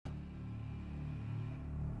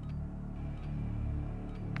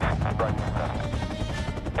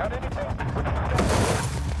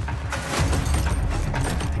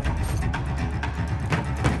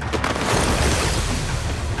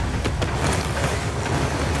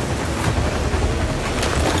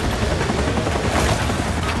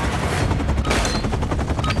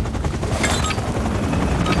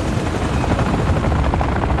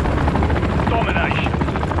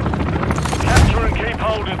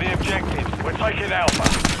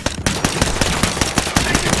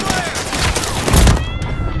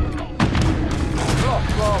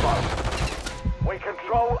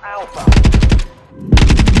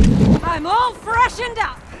I'm all freshened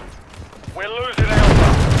up. We're losing Alpha.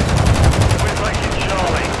 We're taking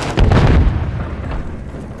Charlie.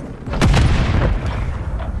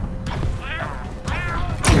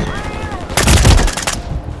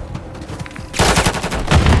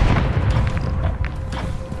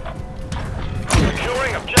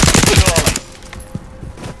 Securing objective Charlie.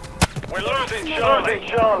 We're losing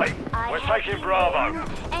Charlie. We're taking Bravo.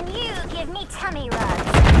 And you give me tummy rubs.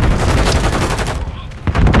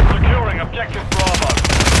 Securing objective Bravo.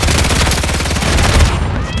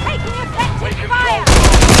 Taking effective fire.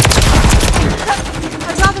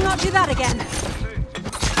 I'd rather not do that again.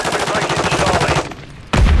 We're taking Charlie.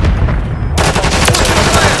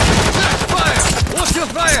 Fire! Watch your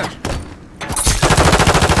fire!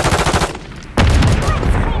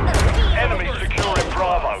 Enemy securing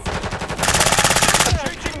Bravo.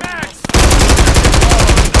 Changing mags.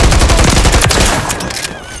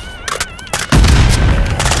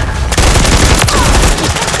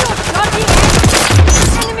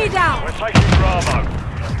 Enemy down. We're taking Bravo.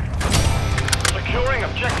 Securing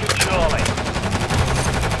objective Charlie.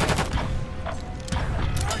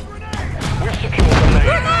 We've secured the lead.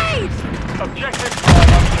 Grenade! Objective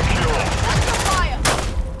Bravo secure.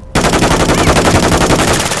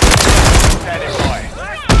 Standing by.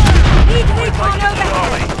 Need recon overhead.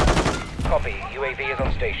 Charlie. Copy. UAV is on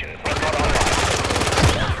station. Recon online.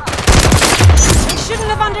 They shouldn't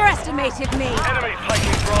have underestimated me. Enemies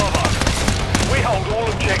taking Bravo. We hold all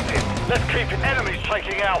objectives. Let's keep it. Enemies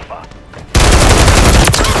taking Alpha.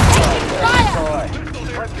 Fire!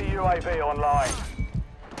 Friendly UAV online.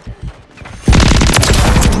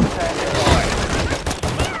 Standing by.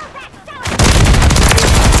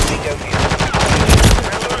 Bingo here.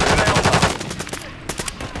 We're losing Alpha.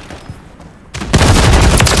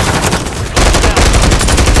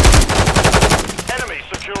 Enemy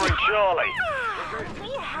securing Charlie.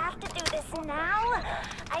 We have to do this now.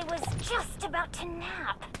 I was just about to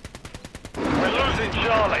nap. We're losing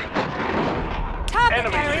Charlie. Target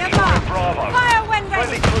Enemy area securing marked. Bravo. Fire when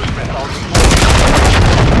Friendly ready. cruise missile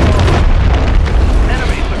deployed.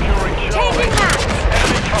 Enemy securing Charlie. Changing max.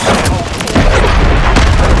 Enemy company holds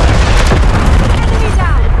Enemy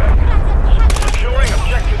down. securing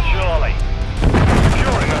objective Charlie.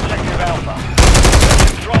 Securing objective Alpha.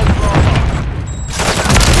 Control Bravo.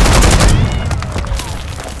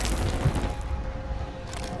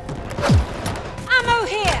 Ammo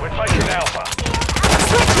here. We're taking Alpha.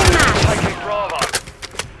 Switching max. Taking Bravo.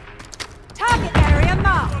 Target area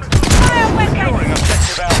marked. Fire when Securing ready.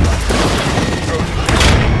 objective Alpha.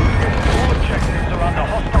 All objectives are under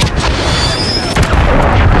hostile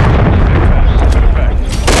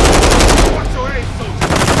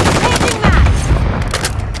Changing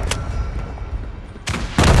max.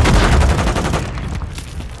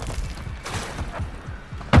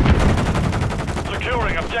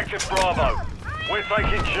 Securing objective Bravo. We're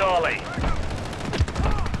taking Charlie.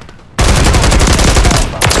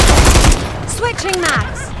 Switching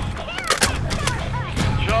max.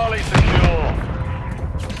 Charlie secure.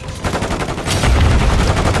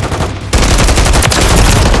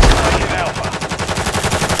 Taking Alpha.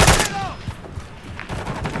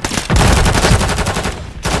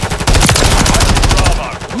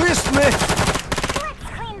 Bravo. Missed me! Let's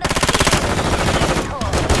clean the field.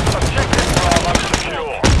 Objective Bravo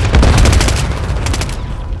secure.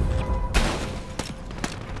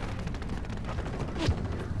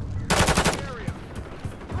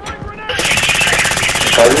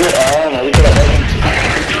 Nadie te la pone.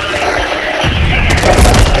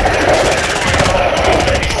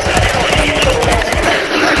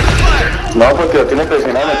 No, porque lo tiene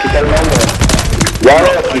presionado, me quita el mando. Ya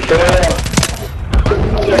lo quité.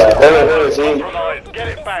 Sí. Compromised. Get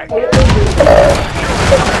it back.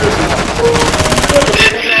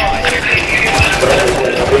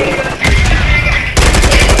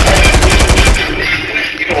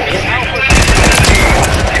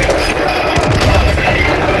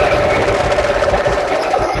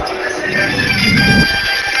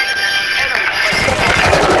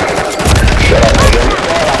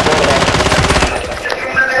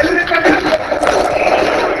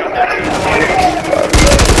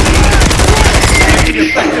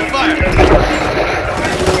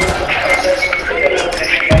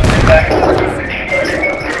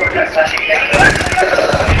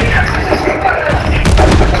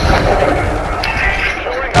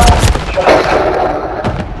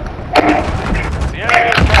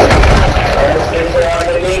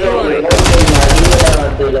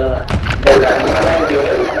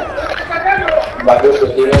 Varios que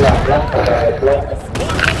tienen la planta de plata.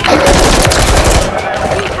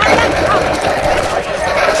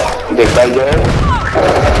 ¿De cuál yo?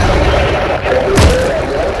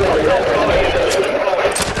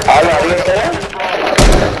 ¿Ah, la abierta?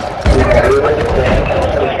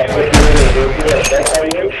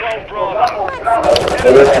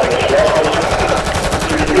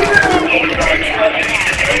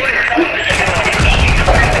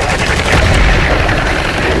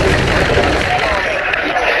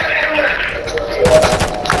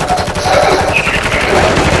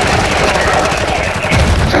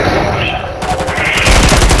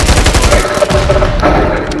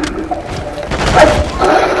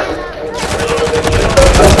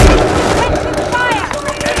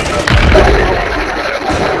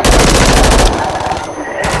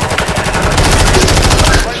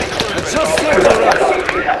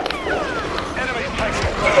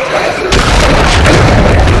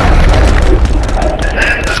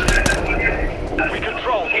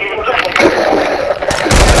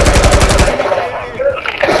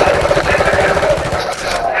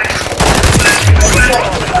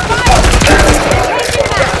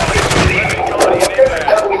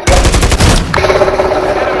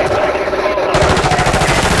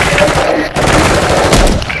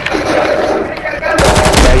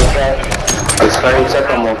 Esta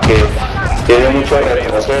como que tiene mucho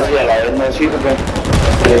retroceso y a la vez no sirve.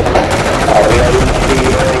 Arriba hay un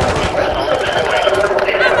tiro.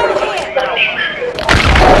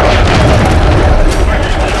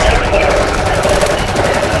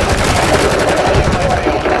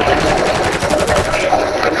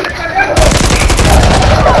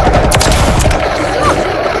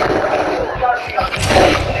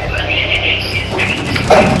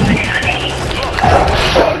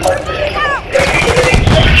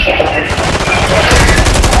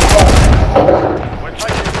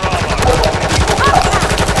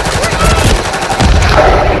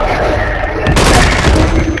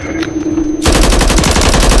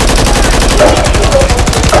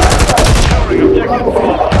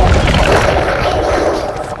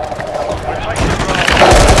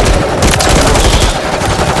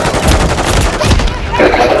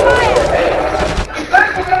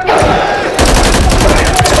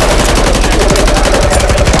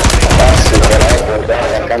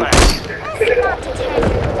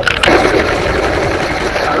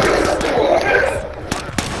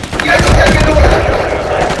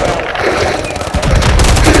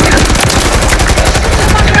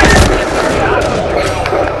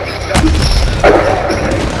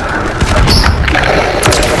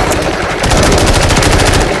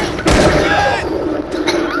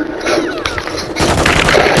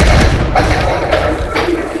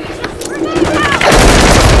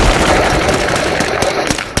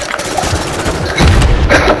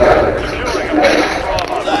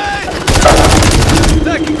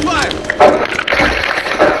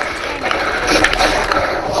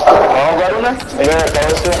 Mira la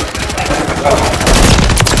cabeza.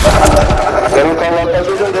 ¿Tengo que hablar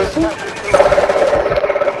con de esto?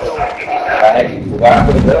 Ay,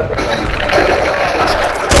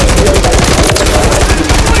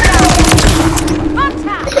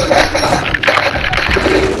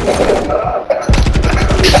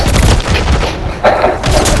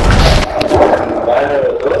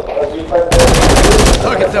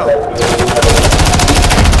 Target down.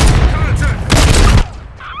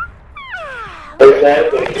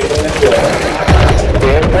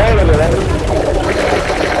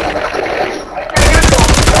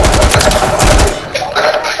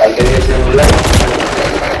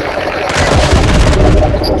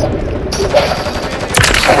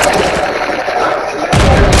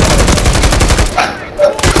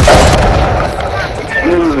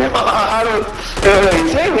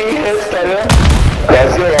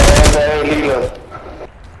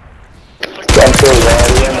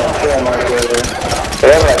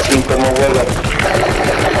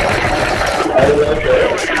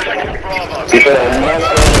 Sí, pero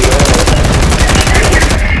no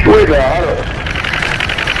muy raro.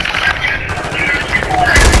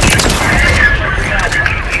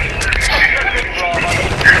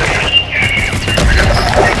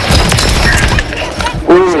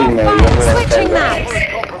 Uy, me dio la Switching mags.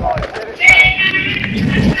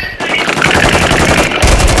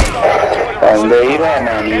 ¿Dónde iba,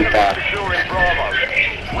 mamita?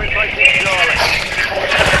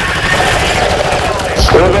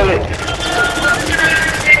 Súbele.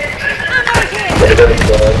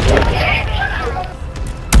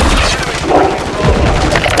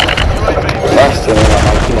 Más tiene la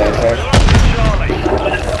máquina esa.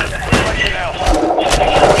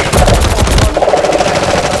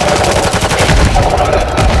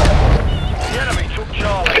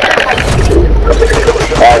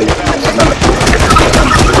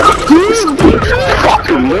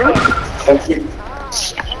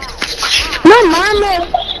 mames!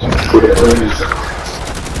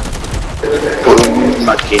 Puros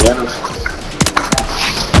maquineros.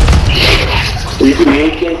 Y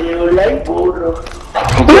que dio like, burro.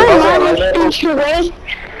 No mames, pinche güey.